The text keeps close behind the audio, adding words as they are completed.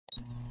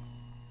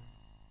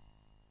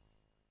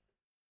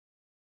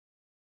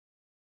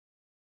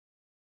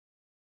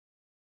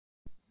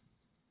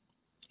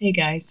Hey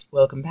guys,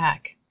 welcome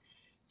back.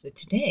 So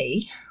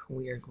today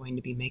we are going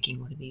to be making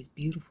one of these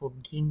beautiful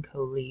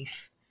Gingko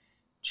leaf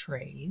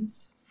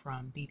trays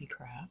from BB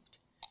Craft.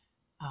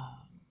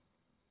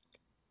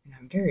 And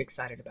I'm very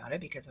excited about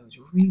it because I was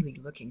really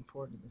looking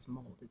forward to this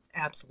mold. It's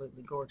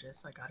absolutely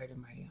gorgeous. I got it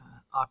in my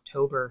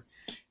October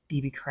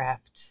BB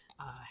Craft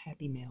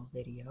Happy Mail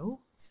video,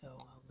 so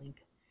I'll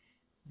link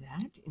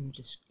that in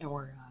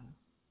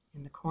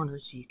the corner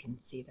so you can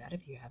see that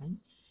if you haven't.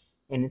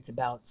 And it's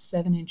about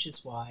 7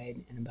 inches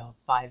wide and about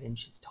 5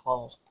 inches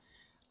tall,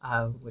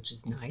 which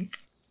is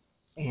nice.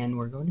 And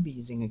we're going to be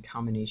using a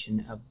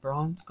combination of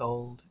bronze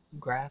gold,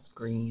 grass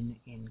green,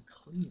 and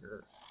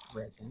clear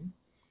resin.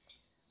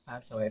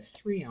 So I have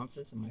 3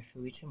 ounces of my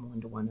Fuitum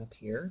 1-to-1 up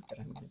here that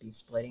I'm going to be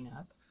splitting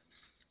up.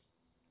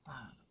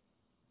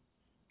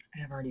 I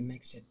have already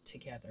mixed it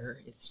together.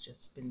 It's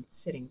just been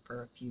sitting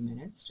for a few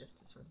minutes just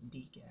to sort of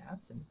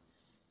degas and,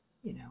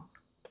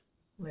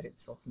 let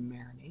itself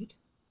marinate.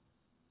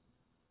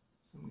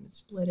 So I'm going to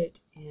split it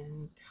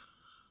in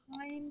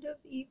kind of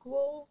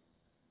equal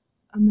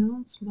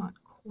amounts, not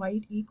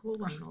quite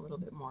equal. I'm a little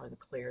bit more of the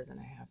clear than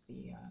I have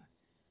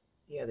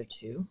the other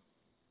two.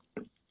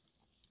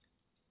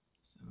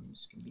 So I'm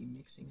just going to be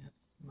mixing up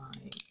my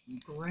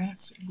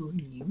grass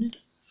green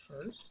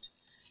first.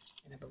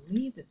 And I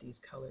believe that these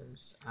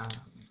colors,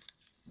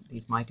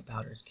 these mica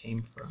powders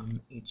came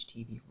from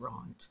HTV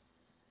Ront.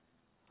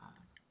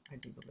 I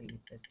do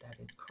believe that that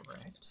is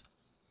correct.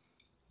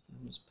 So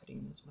I'm just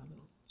putting this in my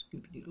little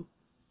scoopy doodle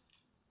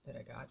that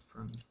I got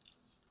from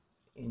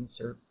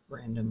insert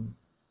random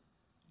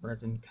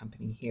resin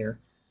company here.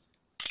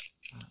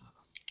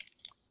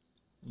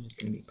 I'm just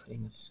going to be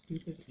putting a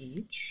scoop of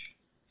each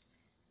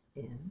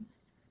in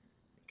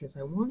because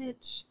I want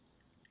it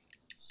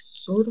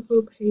sort of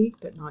opaque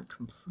but not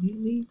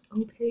completely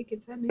opaque,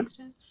 if that makes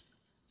sense.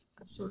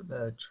 It's sort of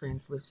a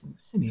translucent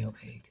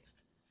semi-opaque.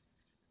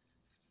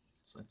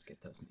 So let's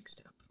get those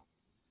mixed up.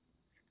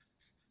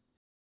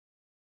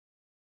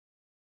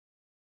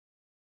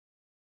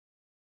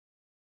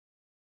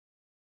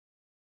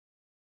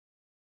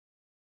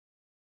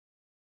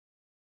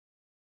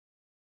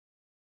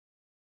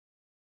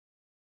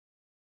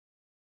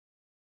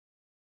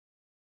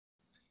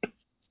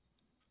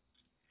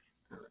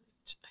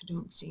 Alright, I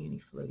don't see any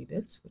floaty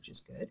bits, which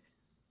is good.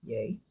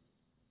 Yay.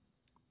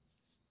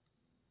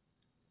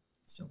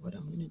 So what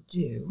I'm going to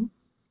do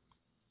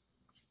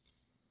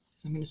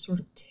is I'm going to sort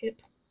of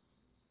tip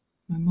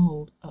my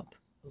mold up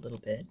a little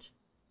bit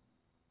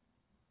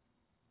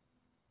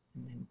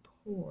and then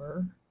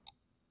pour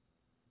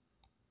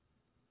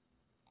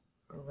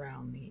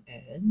around the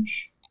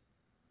edge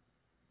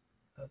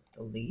of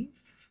the leaf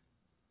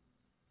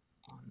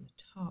on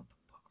the top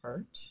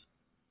part,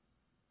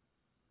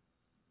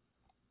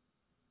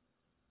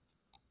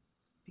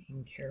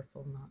 being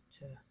careful not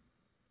to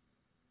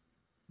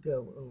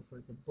go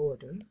over the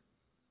border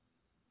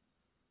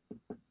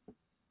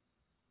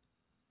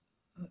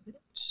of it.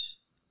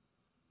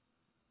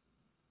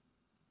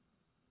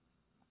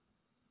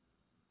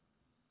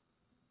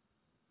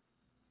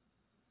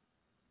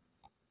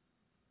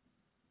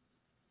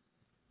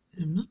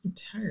 And I'm not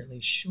entirely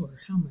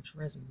sure how much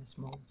resin this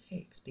mold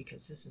takes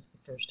because this is the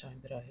first time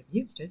that I have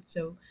used it,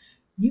 so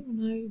you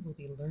and I will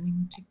be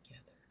learning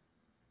together.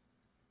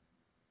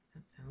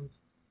 That sounds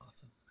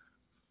awesome.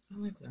 I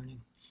like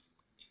learning.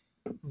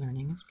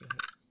 Learning is good.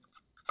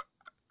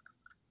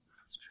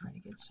 Let's try to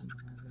get some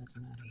of our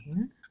resin out of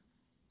here.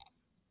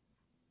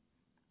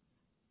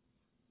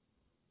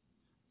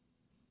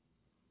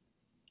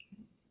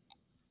 Okay.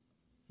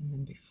 And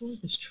then before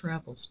this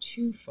travels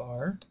too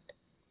far,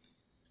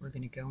 we're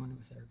going to go in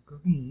with our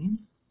green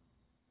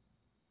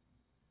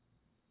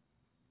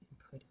and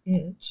put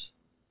it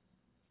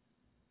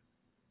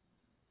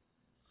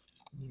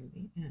near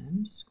the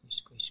end. Squish,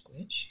 squish,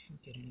 squish, and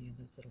get any of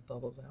those little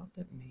bubbles out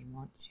that may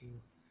want to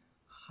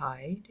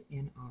hide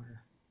in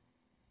our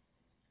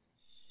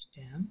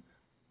stem.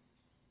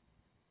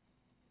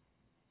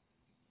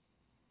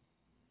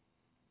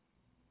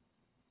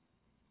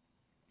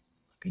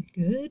 Looking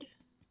good.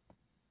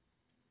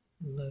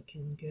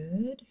 Looking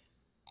good.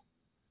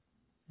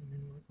 And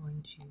then we're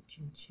going to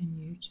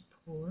continue to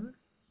pour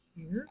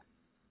here.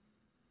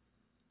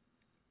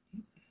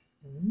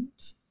 And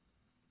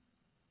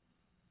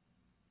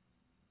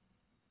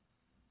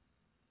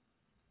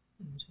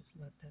just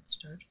let that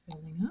start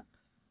filling up.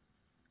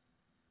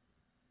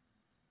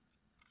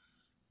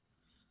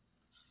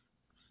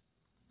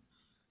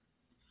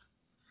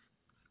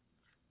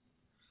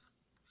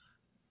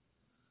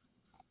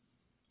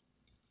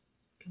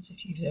 Because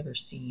if you've ever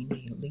seen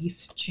a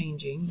leaf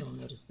changing, you'll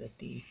notice that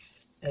the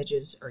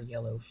edges are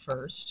yellow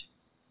first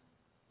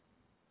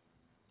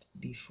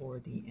before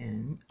the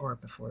end, or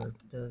before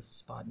the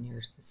spot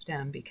nearest the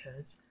stem,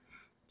 because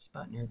the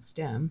spot near the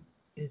stem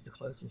is the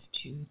closest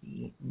to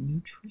the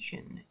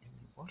nutrition in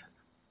the water.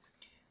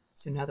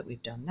 So now that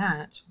we've done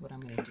that, what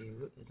I'm going to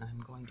do is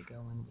I'm going to go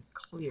in with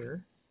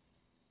clear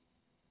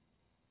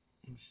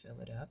and fill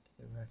it up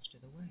the rest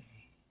of the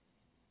way.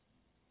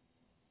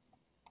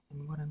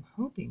 And what I'm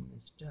hoping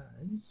this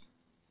does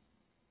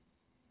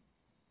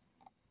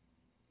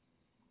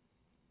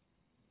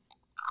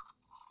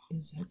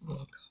is it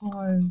will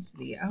cause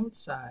the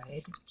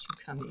outside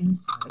to come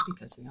inside,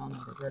 because we all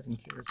know that resin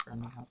cures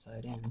from the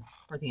outside in,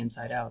 or the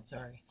inside out,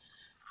 sorry.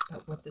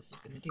 But what this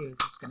is going to do is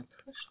it's going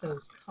to push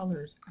those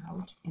colors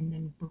out and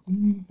then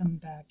bring them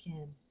back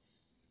in,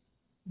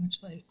 much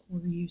like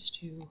we're used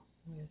to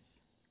with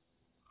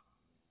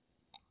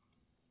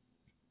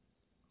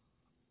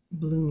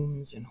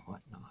blooms and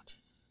whatnot.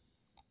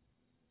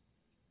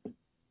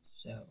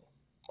 So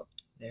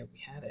there we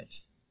have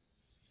it.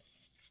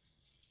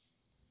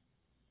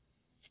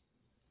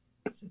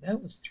 So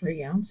that was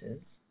 3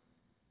 ounces.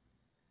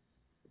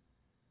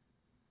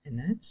 And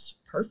that's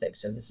perfect.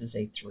 So this is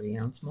a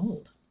 3-ounce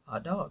mold.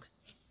 Hot dog.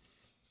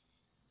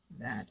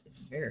 That is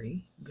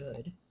very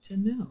good to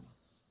know.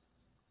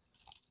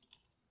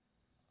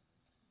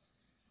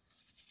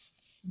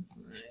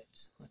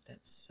 Alright, let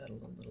that settle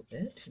a little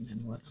bit. And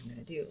then what I'm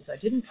going to do is I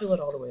didn't fill it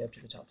all the way up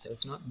to the top, so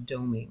it's not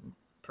doming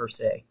per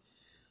se.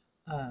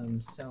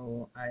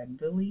 So I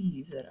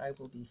believe that I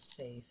will be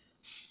safe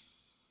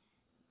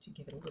to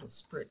give it a little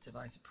spritz of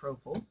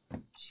isopropyl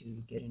to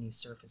get any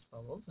surface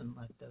bubbles and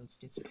let those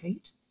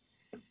dissipate.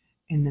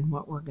 And then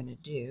what we're going to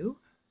do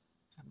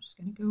is I'm just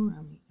going to go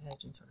around the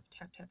edge and sort of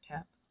tap, tap,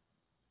 tap,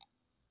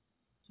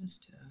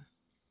 just to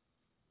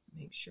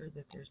make sure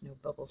that there's no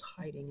bubbles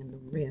hiding in the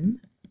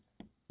rim.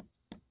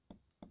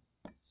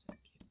 So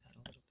give that a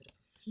little bit of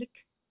a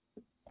flick.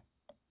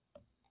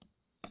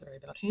 Sorry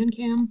about hand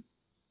cam.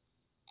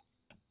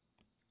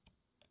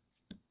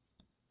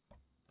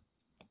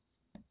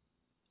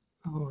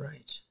 All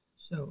right,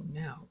 so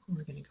now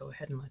we're going to go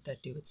ahead and let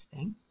that do its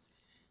thing,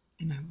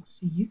 and I will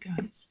see you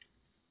guys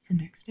for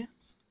next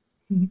steps.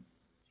 See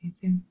you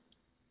soon.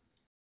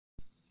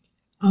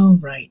 All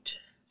right,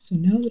 so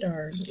now that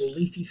our little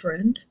leafy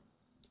friend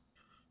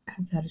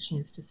has had a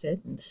chance to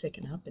sit and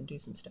thicken up and do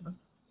some stuff,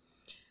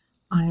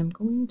 I am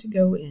going to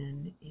go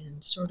in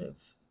and sort of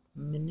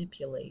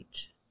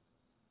manipulate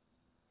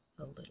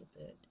a little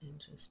bit and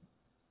just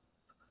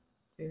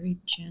very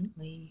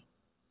gently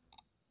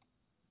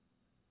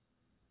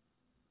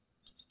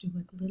just do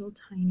like little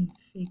tiny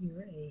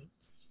figure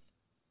eights.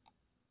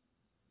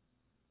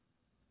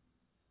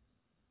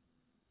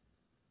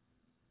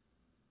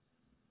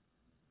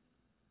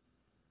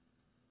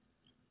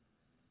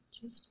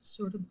 Just to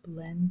sort of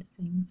blend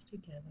things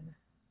together.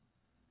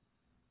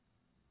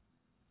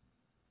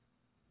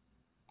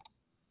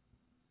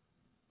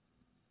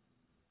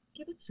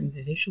 Give it some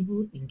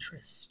visual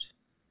interest.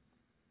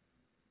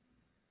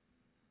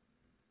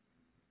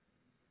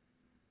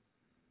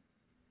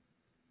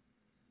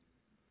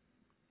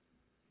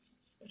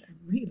 But I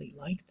really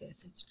like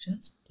this. It's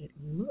just, it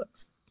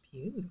looks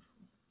beautiful.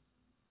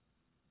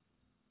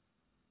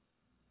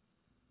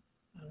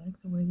 I like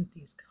the way that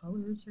these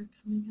colors are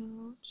coming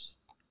out.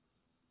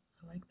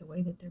 I like the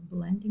way that they're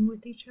blending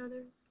with each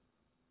other.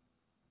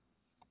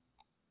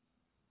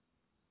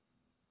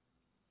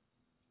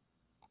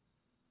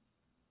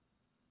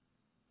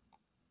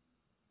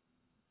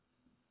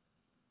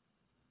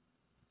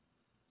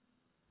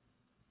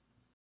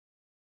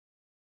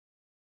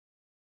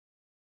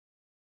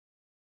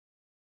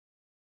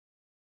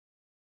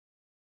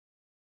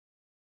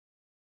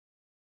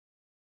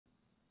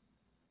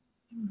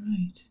 All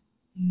right,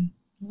 yeah,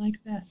 I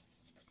like that.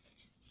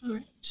 All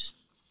right,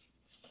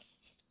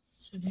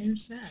 so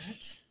there's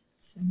that.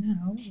 So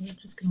now we're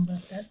just going to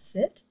let that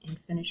sit and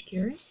finish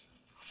curing.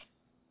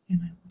 And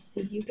I will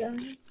see you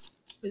guys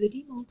for the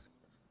demold.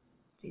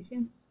 See you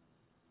soon.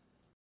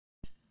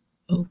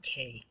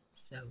 Okay,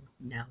 so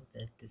now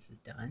that this is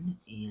done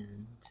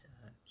and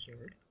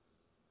cured,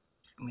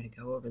 I'm going to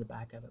go over the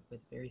back of it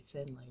with a very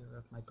thin layer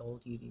of my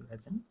gold UV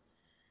resin.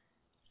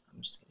 So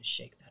I'm just going to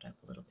shake that up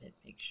a little bit,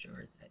 make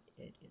sure that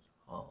it is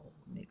all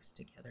mixed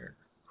together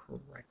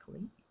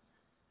correctly.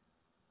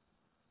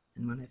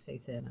 And when I say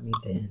thin, I mean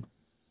thin.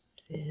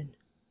 Thin.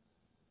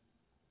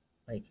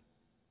 Like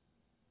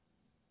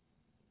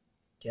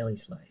deli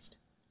sliced.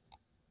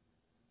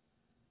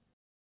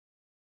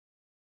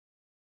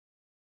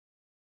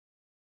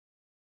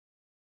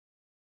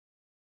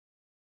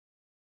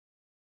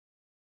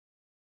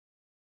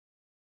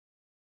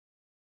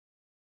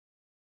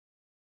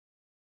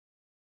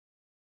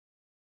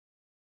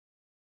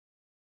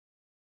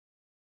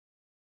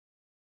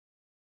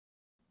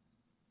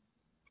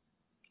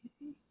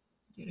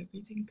 Okay, get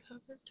everything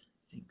covered?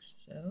 I think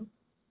so.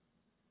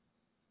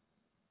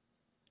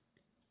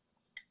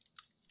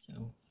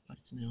 So,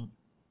 busting out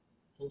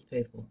Old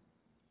Faithful.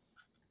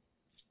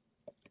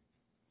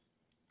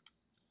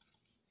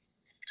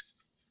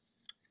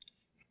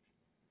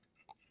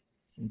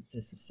 Since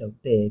this is so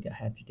big, I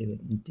have to do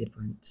it in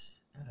different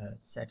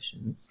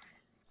sections.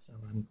 So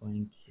I'm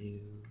going to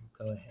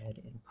go ahead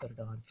and put it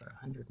on for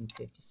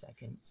 150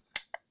 seconds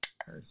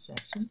per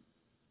section,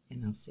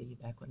 and I'll see you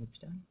back when it's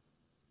done.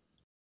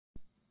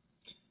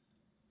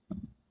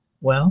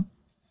 Well,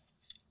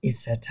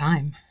 it's that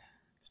time.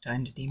 It's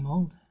time to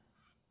demold.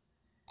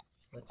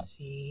 So let's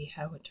see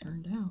how it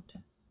turned out.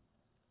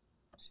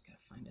 Just gotta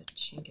find a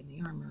chink in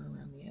the armor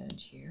around the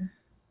edge here.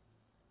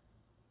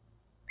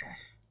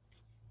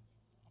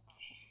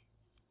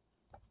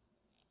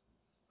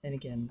 And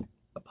again,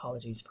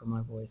 apologies for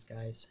my voice,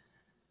 guys.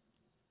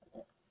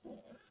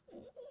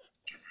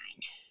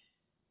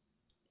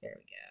 There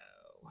we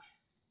go.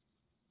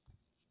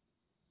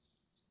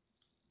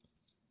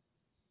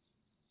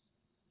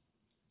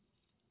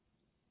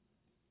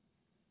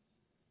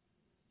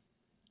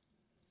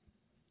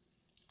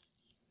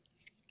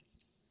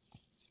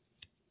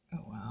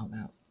 Oh wow,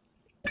 that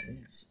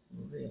is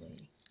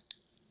really,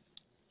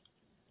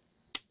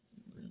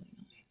 really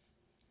nice.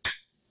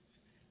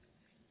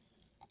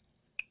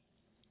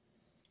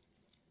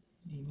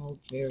 Demold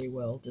very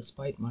well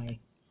despite my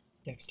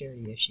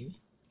dexterity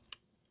issues.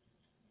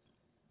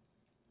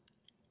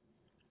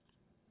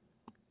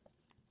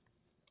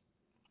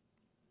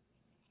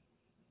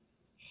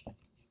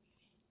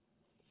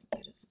 Let's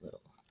get his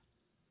little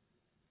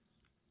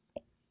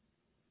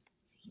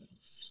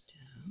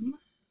stem.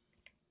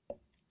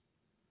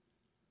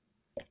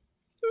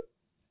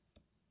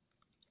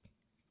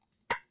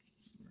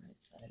 Right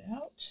side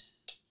out.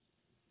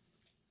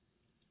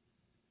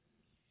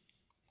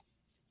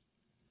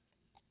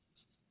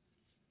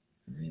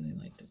 I really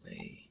like the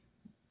way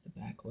the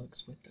back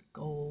looks with the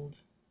gold.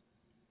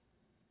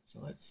 So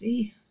let's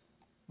see.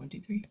 1, 2,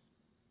 3.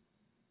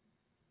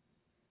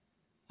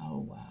 Oh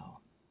wow.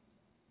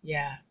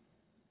 Yeah.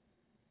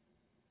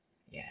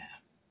 Yeah.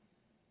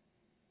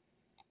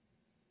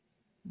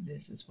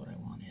 This is what I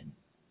wanted.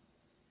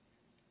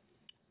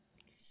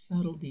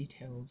 Subtle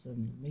details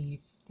in the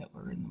leaf that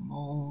were in the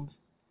mold.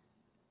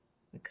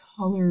 The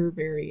color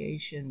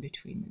variation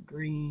between the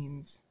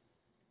greens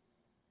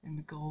and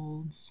the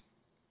golds.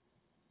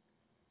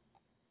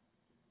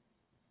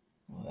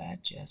 Well,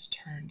 that just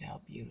turned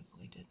out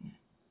beautifully, didn't it?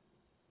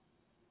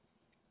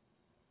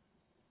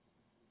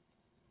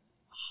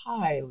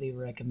 Highly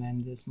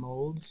recommend this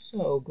mold.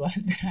 So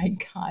glad that I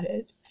got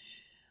it.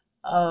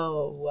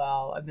 Oh,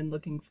 wow. I've been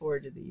looking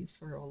forward to these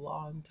for a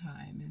long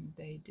time, and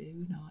they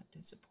do not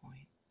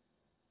disappoint.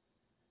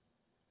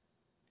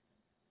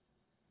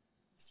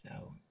 So,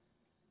 I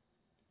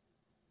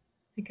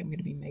think I'm going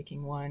to be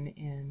making one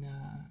in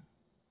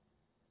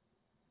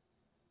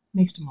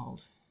mixed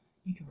mold,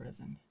 Eco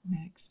Resin,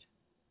 next.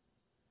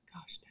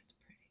 Gosh, that's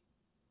pretty.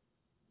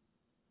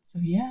 So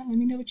yeah, let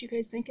me know what you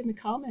guys think in the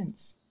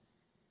comments.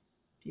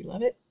 Do you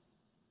love it?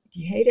 Do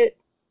you hate it?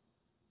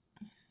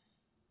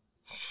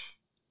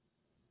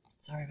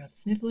 Sorry about the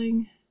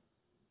sniffling.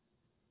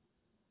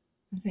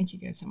 And thank you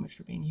guys so much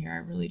for being here. I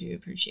really do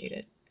appreciate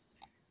it.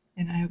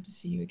 And I hope to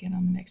see you again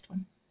on the next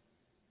one.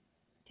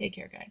 Take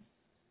care, guys.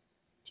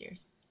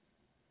 Cheers.